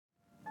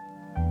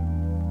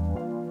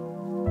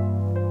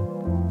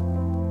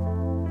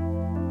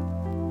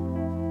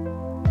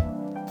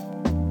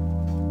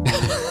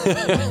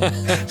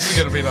This is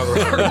gonna be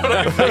another hard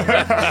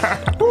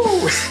one.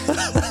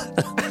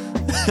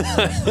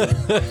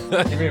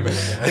 Give me a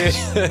minute,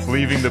 guys.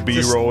 Leaving the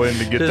B-roll in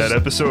to get that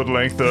episode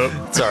length up.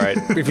 It's all right.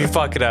 If you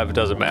fuck it up, it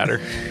doesn't matter.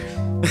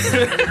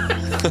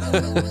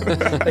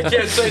 I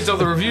can't say until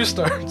the review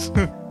starts.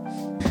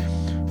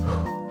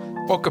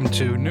 Welcome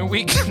to New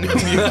Week, New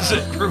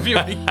Music,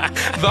 reviewing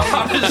the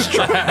hottest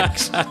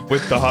tracks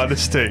With the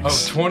hottest of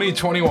takes.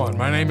 2021.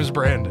 My name is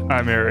Brandon.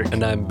 I'm Eric.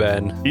 And I'm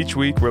Ben. Each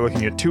week, we're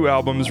looking at 2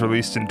 albums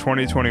released in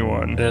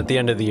 2021. And at the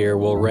end of the year,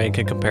 we'll rank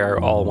and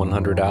compare all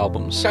 100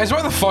 albums. Guys,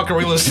 why the fuck are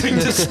we listening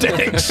to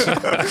Styx?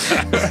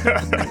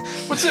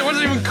 What's it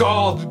even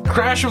called?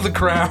 Crash of the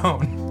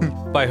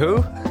Crown. By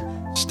who?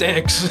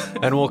 Styx.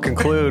 And we'll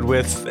conclude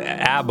with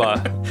ABBA,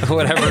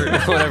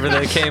 whatever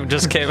they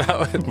just came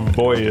out with.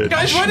 Voyage.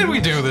 Guys, why did we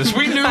do this?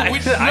 We knew none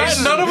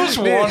of us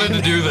wanted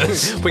to do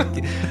this. We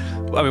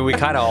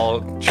kind of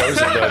all chose it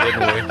though,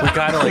 didn't we? We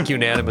kind of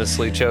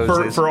unanimously chose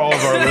it. For all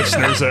of our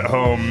listeners at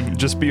home,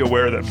 just be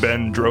aware that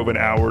Ben drove an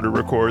hour to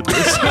record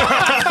this.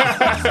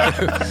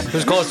 It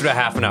was closer to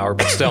half an hour,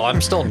 but still, I'm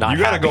still not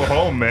You gotta happy. go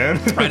home, man.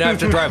 I'd have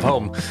to drive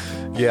home.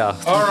 Yeah.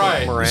 All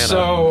right. Miranda.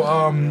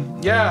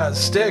 So,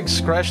 Styx,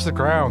 Crash the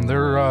Crown,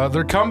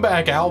 their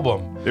comeback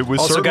album. It was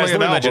Also, certainly guys, let an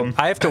me album. mention,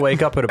 I have to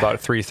wake up at about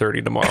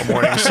 3:30 tomorrow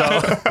morning, so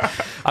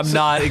I'm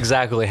not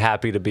exactly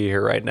happy to be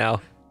here right now.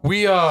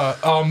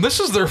 This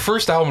is their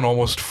first album in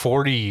almost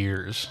 40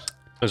 years.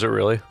 Is it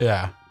really?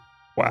 Yeah.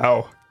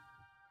 Wow.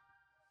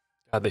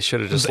 God, they should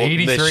have was just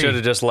 83. they should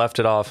have just left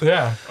it off.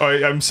 Yeah.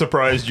 I'm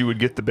surprised you would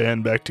get the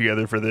band back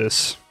together for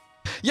this.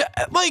 Yeah,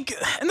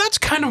 and that's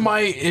kind of my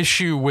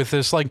issue with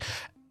this. Like,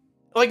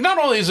 not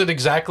only is it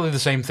exactly the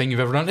same thing you've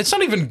ever done, it's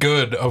not even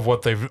good of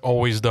what they've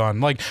always done.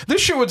 Like, this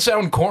shit would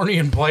sound corny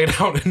and played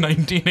out in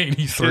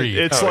 1983.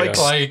 It's Oh,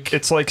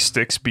 it's like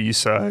Styx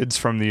B-sides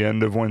from the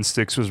end of when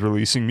Styx was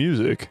releasing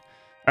music.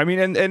 I mean,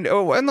 and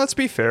let's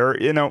be fair,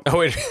 Oh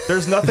wait,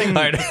 there's nothing.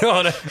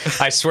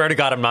 I swear to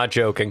God, I'm not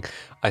joking.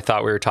 I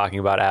thought we were talking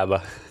about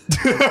ABBA.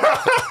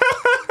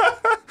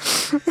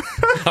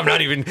 I'm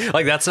not even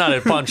that's not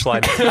a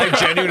punchline. I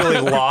genuinely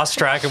lost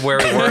track of where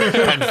we were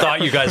and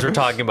thought you guys were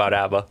talking about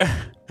ABBA.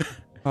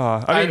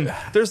 I mean,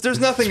 there's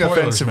nothing Spoilers,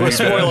 offensively man. bad.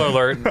 Spoiler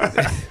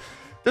alert.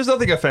 There's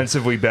nothing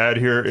offensively bad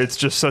here. It's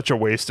just such a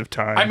waste of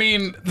time. I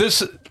mean,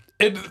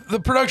 the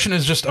production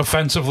is just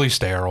offensively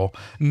sterile.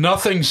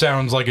 Nothing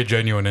sounds like a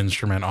genuine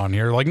instrument on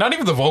here. Like, not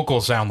even the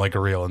vocals sound like a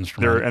real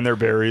instrument. they're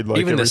buried like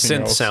Even the everything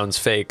synth else. sounds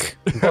fake.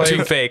 Like-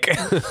 Too fake.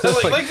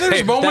 like,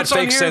 there's moments that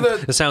on fake here synth,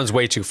 that it sounds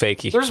way too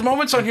fakey. there's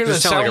moments on here that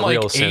Doesn't sound sound like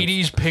a like real synth.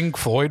 80s Pink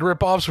Floyd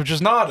ripoffs, which is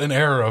not an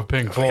era of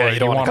Pink Floyd you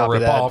don't wanna want to copy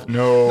rip that. off.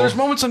 No. There's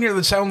moments on here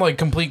that sound like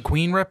complete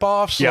Queen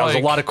ripoffs. Yeah, like,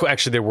 there was a lot of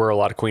actually there were a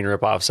lot of Queen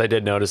ripoffs. I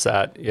did notice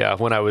that. Yeah,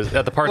 when I was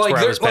at the parts where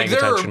I was paying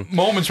there attention. are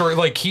moments where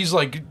he's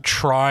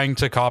trying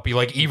to copy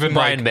even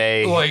Brian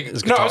May,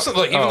 his guitar.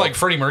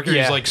 Freddie Mercury's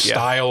Yeah, yeah.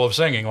 style of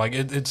singing. Like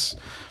it's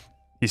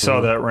He saw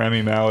that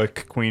Rami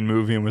Malek Queen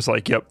movie and was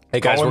like, "Yep,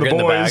 Hey guys, calling we're getting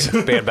boys."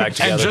 the band back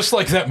together. and just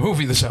like that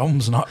movie, this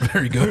album's not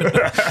very good.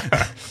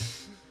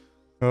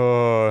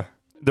 The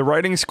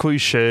writing's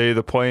cliche,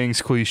 the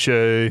playing's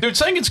cliche. Dude,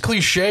 saying it's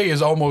cliche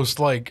is almost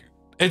like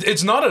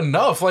it's not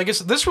enough. Like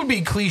this would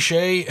be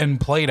cliche and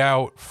played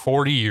out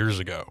 40 years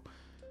ago.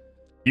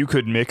 You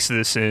could mix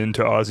this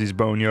into Ozzy's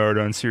Boneyard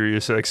on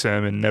Sirius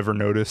XM and never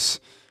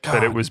notice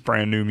that it God. was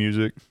brand new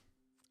music.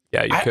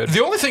 yeah, you could.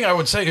 The only thing I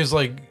would say is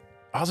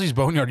Ozzy's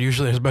Boneyard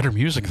usually has better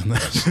music than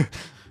this.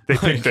 They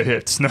picked the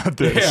hits, not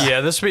this. Yeah,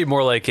 this would be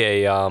more like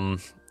a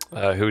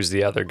who's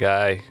the other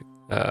guy?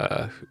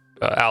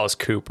 Alice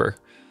Cooper.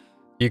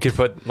 You could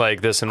put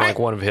this in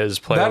one of his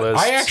playlists.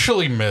 I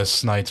actually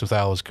miss Nights with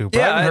Alice Cooper.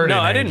 I Yeah, haven't heard no, it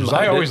in I didn't. ages.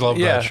 mind I always it.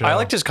 loved that show. I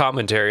liked his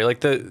commentary. Like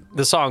the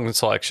song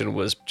selection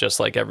was just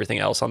like everything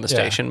else on the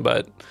station,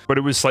 but But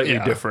it was slightly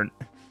Yeah. different.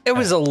 it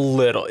was a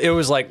little. It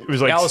was like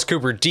was like- Alice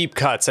Cooper deep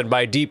cuts, and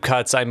by deep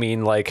cuts I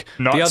mean like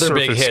Not the other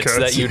big surface hits cuts.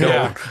 that you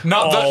Yeah. don't.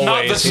 Not the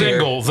always hear.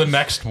 single, the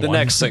next one. The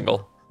next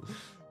single.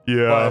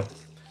 Yeah.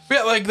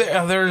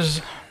 Yeah,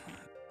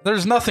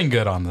 there's nothing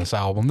good on this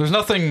album. There's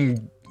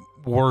nothing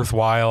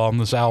worthwhile on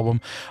this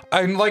album.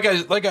 And like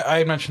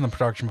I mentioned the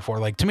production before,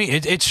 to me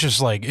it's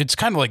just it's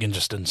kind of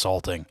just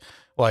insulting.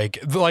 Like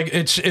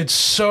it's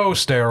so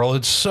sterile,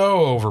 it's so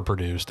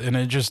overproduced, and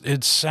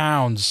it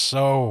sounds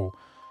so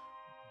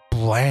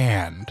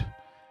bland.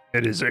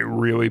 It is a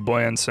really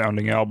bland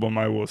sounding album,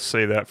 I will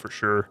say that for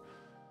sure.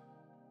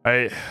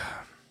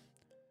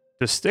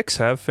 Does Styx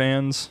have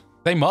fans?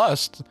 They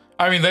must.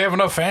 I mean, they have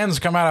enough fans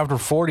come out after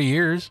 40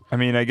 years. I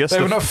mean, I guess They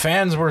have enough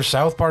fans where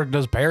South Park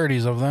does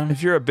parodies of them.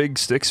 if you're a big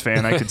Styx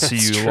fan, I could see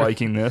That's you true.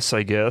 liking this,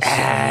 I guess.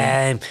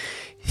 I mean, I'm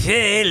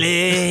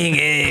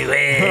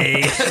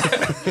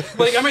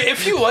feeling away.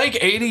 If you like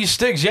 80s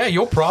Styx, yeah,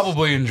 you'll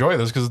probably enjoy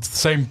this because it's the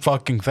same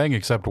fucking thing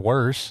except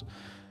worse.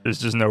 there's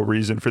just no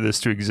reason for this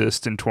to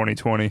exist in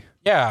 2020.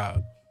 Yeah.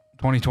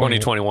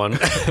 2021.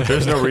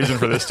 There's no reason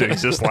for this to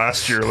exist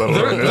last year, let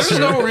alone this There's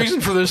year. no reason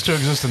for this to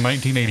exist in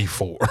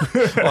 1984.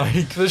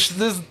 Like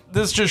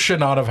this just should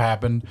not have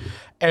happened.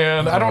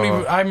 And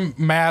I'm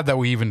mad that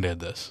we even did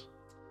this.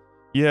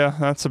 Yeah,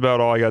 that's about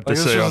all I got to Like,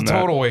 this say was on a that.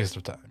 total waste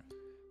of time.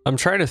 I'm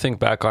trying to think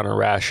back on a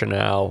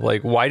rationale.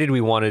 Like, why did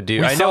we want to do?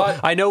 We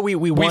I know. We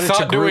We wanted to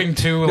thought group, doing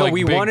two like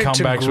we big wanted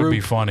to comebacks would be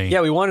group- funny.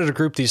 Yeah, we wanted to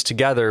group these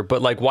together,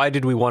 but like, why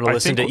did we want to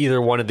listen to think- either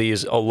one of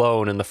these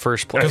alone in the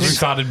first place? Because we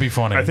thought it'd be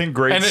funny. I think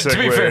great and to be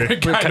segue. fair,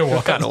 it kind of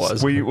was. Kind of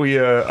was.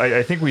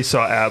 I think we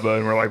saw ABBA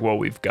and we're like, well,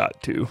 we've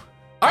got to.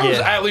 I was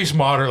Yeah. at least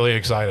moderately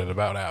excited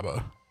about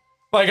ABBA.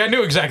 Like, I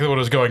knew exactly what it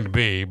was going to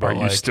be, but Are you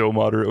like, still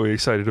moderately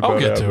excited about I'll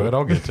get ABBA? to it.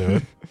 I'll get to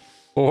it.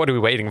 Well, what are we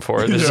waiting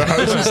for? This Yeah, I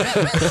was just-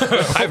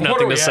 I have What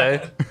are nothing we to say.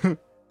 at?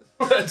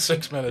 We're at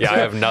 6 minutes. Yeah, I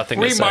have nothing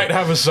We to say. might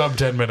have a sub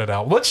 10-minute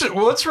album.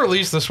 Let's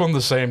release this one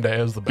the same day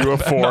as the do a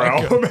Bad 4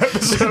 Not Good. album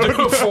episode.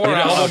 Do a 4 You know,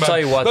 album. I'll tell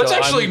you what, That's though,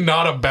 actually I'm-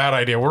 not a bad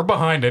idea. We're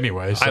behind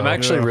anyway. So. I'm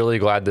actually Yeah. really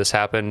glad this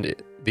happened.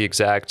 The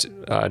exact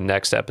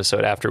next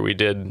episode after we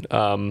did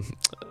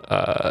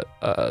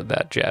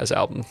that jazz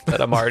album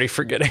that I'm already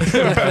forgetting.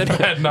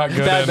 bad, not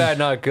good. and Bad,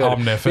 not good.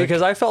 Omnific.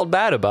 Because I felt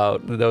bad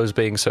about those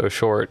being so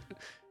short.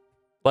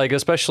 Like,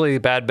 especially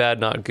Bad,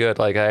 Not Good.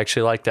 Like, I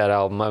actually like that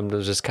album. I'm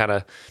just kind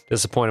of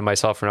disappointed in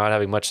myself for not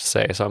having much to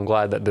say. So I'm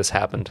glad that this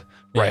happened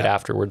right Yeah.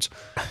 afterwards.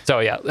 So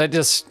yeah, that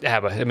just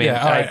ABBA. I mean,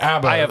 Yeah, all right,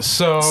 ABBA. I have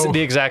So-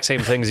 the exact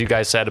same things you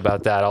guys said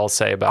about that. I'll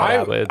say about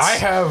ABBA.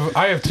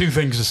 I have two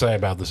things to say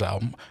about this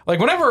album. Like,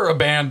 whenever a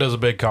band does a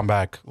big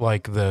comeback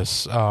like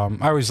this, I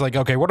always like,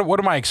 okay, what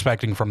am I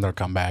expecting from their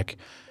comeback?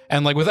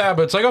 And like with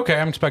ABBA, it's like, okay,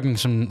 I'm expecting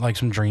some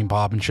dream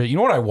pop and shit. You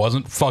know what I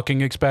wasn't fucking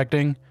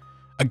expecting?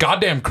 A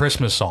goddamn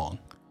Christmas song.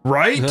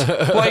 Right?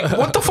 Like,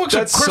 what the fuck's a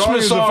That song Christmas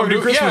is a song? fucking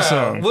dude? Christmas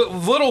Yeah, song.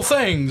 little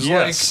things.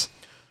 Yes.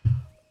 Like,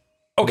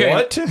 okay,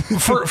 What?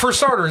 for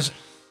starters,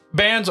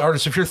 bands,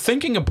 artists, if you're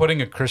thinking of putting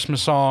a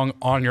Christmas song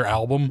on your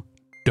album,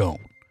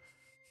 don't.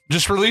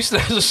 Just release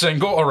it as a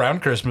single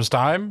around Christmas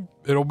time.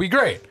 It'll be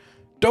great.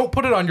 Don't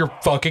put it on your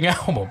fucking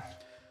album.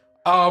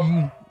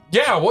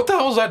 Yeah, what the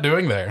hell is that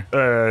doing there?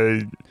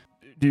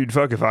 Dude,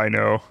 fuck if I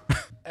know.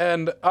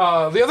 And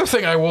the other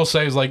thing I will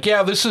say is like,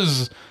 yeah, this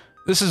is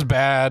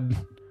bad,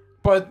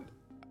 but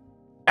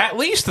at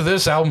least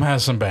this album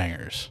has some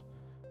bangers.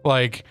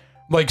 Like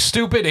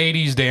stupid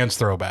 80s dance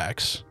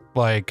throwbacks.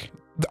 Like,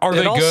 are it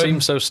they all good?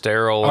 seems so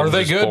sterile. Are and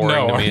they just good?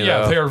 boring No. to me,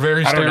 Yeah, though. they are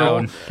very I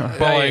don't sterile. know.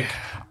 But like,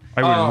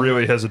 I would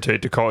really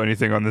hesitate to call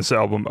anything on this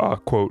album a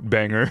quote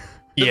banger.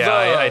 Yeah,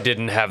 the- I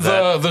didn't have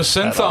that. the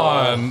synth at all.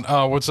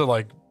 on what's it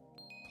like? Play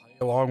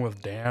Along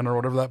with Dan or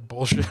whatever that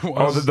bullshit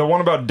was. Oh, the one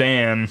about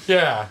Dan.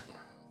 yeah.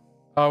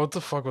 What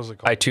the fuck was it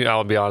called?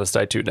 I'll be honest,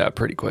 I tuned out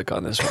pretty quick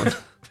on this one.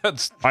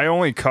 That's I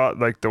only caught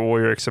like the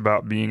lyrics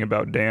about being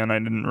about Dan. I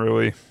didn't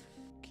really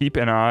keep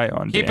an eye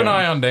on keep Dan. an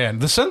eye on Dan.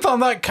 The synth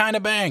on that kind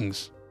of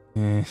bangs.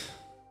 Eh.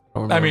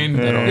 I mean,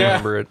 I don't yeah.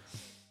 remember it.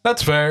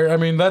 That's fair. I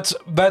mean, that's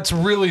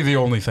really the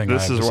only thing.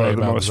 This I have is to one say of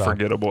the about most this album.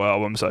 forgettable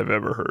albums I've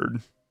ever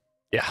heard.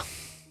 Yeah.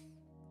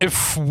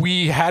 If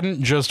we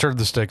hadn't just heard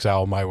the Styx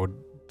album, I would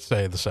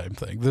say the same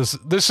thing.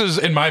 This is,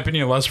 in my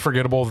opinion, less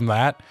forgettable than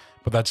that,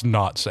 but that's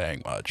not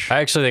saying much. I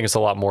actually think it's a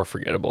lot more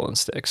forgettable than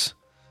Styx.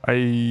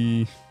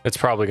 It's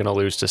probably going to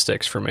lose to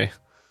Styx for me.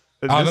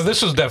 No,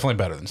 this is definitely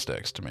better than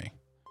Styx to me.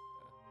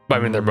 I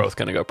mean, they're both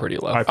going to go pretty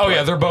low. I- Oh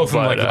yeah, they're both in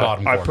But, like the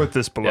bottom I quarter. put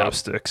this below Yeah.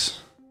 Styx.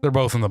 They're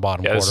both in the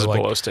bottom Yeah, quarter. this is like,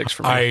 below Styx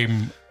for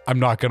me. I'm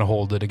not gonna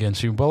hold it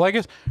against you, but like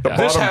The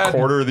this bottom had-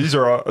 quarter, these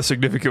are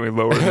significantly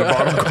lower than the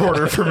bottom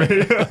quarter for me.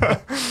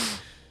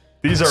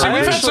 These are See, we've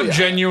had actually- some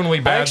genuinely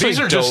bad. actually These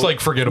are just don't- like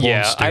forgettable and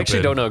Yeah, stupid. I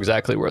actually don't know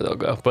exactly where they'll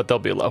go, but they'll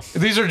be low.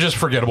 These are just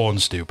forgettable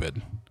and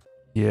stupid.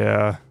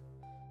 yeah.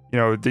 You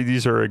know,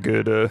 these are a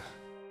good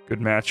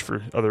match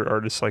for other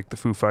artists like the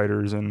Foo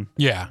Fighters and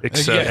Yeah.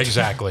 Except- Yeah,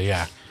 exactly.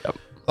 Yeah. Yep.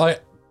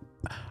 Like,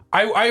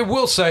 I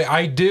will say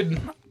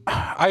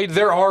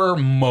there are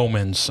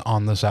moments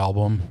on this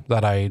album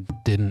that I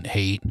didn't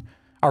hate.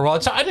 Or well,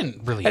 I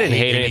didn't really. I didn't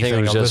hate anything,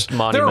 it was of just this. There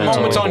are monumentally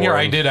moments on here I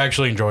boring. did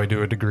actually enjoy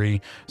to a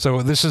degree.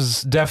 So this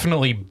is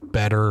definitely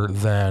better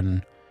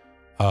than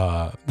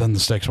the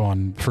Styx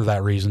one for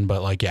that reason.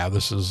 But like, yeah,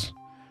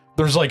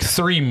 there's like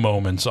 3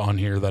 moments on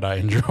here that I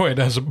enjoyed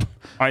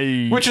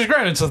which is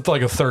granted, it's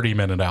like a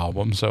 30-minute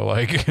album. So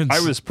like, I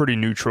was pretty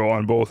neutral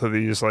on both of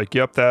these. Like,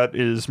 yep, that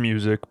is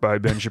music by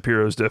Ben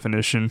Shapiro's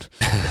definition.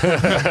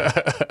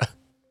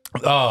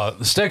 the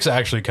Styx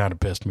actually kind of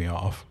pissed me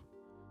off.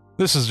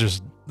 This is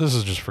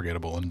just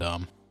forgettable and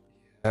dumb.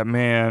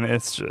 Man,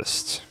 it's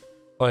just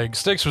Like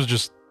Styx was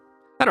just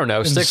I don't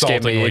know. Styx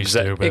gave me Insultingly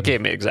stupid. it gave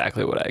me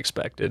exactly what I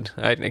expected.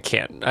 I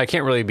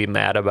can't really be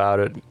mad about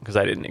it because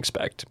I didn't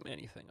expect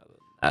anything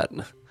other than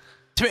that.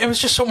 to me, it was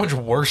just so much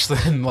worse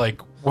than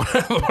like what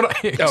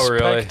I expected. Oh,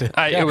 really?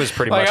 It was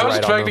pretty like much I was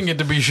right on expecting it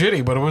to be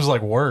shitty, but it was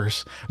like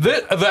worse.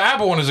 The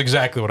ABBA one is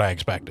exactly what I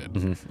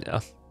expected. Yeah.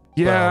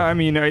 yeah. Well- I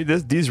mean,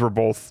 these were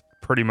both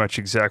pretty much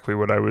exactly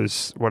what I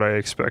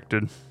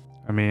expected.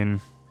 I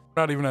mean,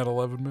 Not even at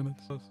 11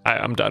 minutes.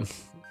 I'm done.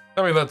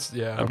 I mean, that's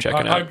yeah. I'm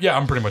checking out. Yeah,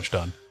 I'm pretty much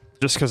done.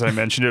 Just because I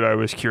mentioned it, I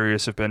was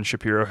curious if Ben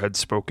Shapiro had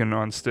spoken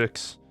on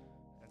Styx.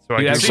 So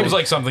He It actually- seems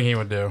like something he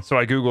would do. So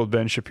I googled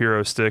Ben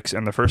Shapiro Styx,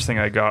 and the first thing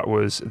I got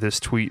was this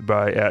tweet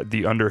by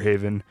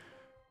 @TheUnderhaven,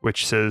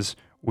 which says,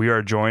 "We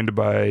are joined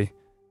by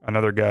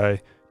another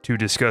guy to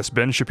discuss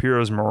Ben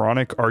Shapiro's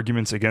moronic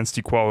arguments against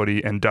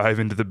equality and dive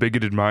into the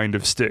bigoted mind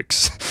of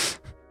Styx."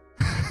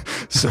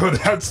 So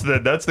that's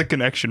the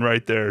connection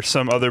right there.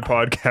 Some other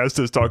podcast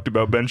has talked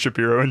about Ben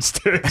Shapiro and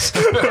Styx.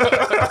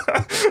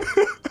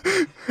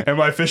 Am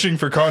I fishing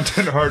for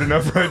content hard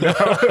enough right now?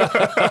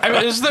 I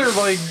mean, is there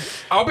like?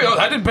 I'll be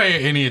honest, I didn't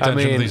pay any I attention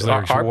to mean, these our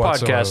lyrics podcast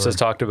whatsoever. has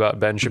talked about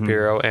Ben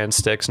Shapiro and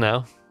Styx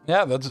now.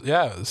 Yeah,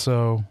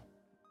 So,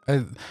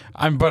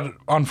 but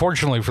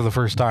unfortunately, for the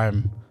first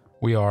time,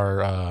 we are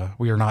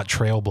not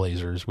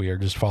trailblazers. We are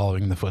just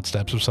following the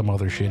footsteps of some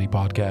other shitty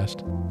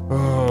podcast.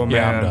 Oh, man.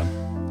 Yeah, I'm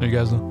done. Are you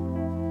guys done?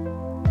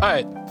 All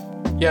right.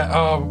 Yeah.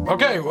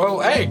 Okay. Well,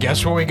 hey,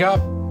 guess what we got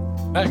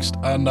next?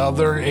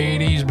 Another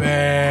 '80s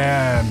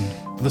band.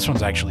 This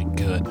one's actually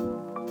good.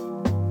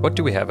 What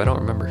do we have? I don't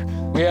remember.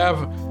 We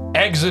have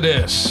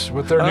Exodus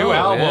with their new Oh,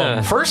 album.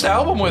 yeah. First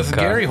album with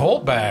Okay. Gary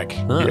Holtback.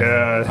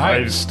 Yeah,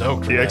 I'm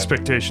stoked for the that.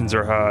 expectations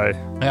are high.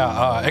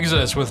 Yeah,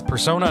 Exodus with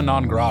Persona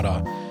Non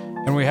Grata.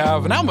 And we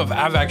have an album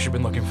I've actually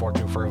been looking forward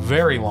to for a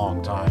very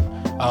long time.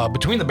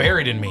 Between the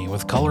Buried and Me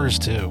with Colors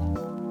 2.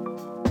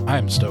 I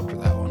am stoked for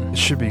that one. It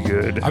should be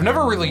good. I've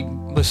never really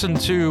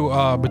listened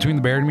to Between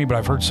the Buried and Me, but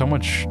I've heard so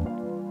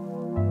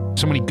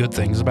many good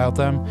things about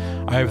them.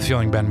 I have a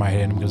feeling Ben might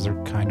hit them because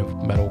they're kind of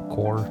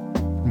metalcore,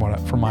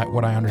 from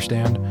what I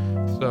understand.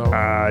 So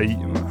I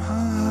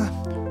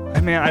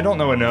mean, I don't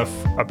know enough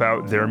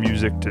about their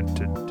music to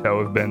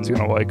tell if Ben's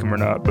gonna like them or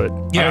not, but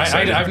yeah, I'm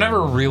excited. I've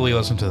never really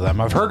listened to them.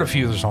 I've heard a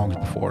few of their songs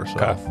before. So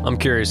I'm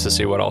curious to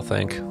see what I'll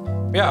think.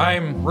 yeah,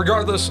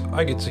 regardless,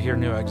 I get to hear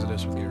new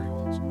Exodus with Gary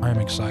Wells. I'm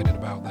excited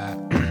about that.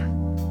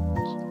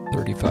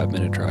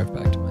 35-minute drive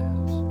back to my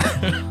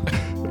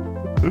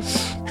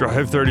house.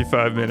 Drive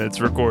 35 minutes,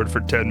 record for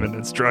 10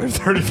 minutes, drive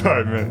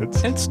 35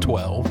 minutes. It's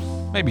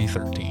 12, maybe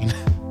 13.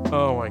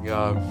 Oh my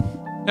god.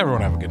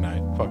 Everyone have a good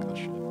night. Fuck this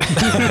shit.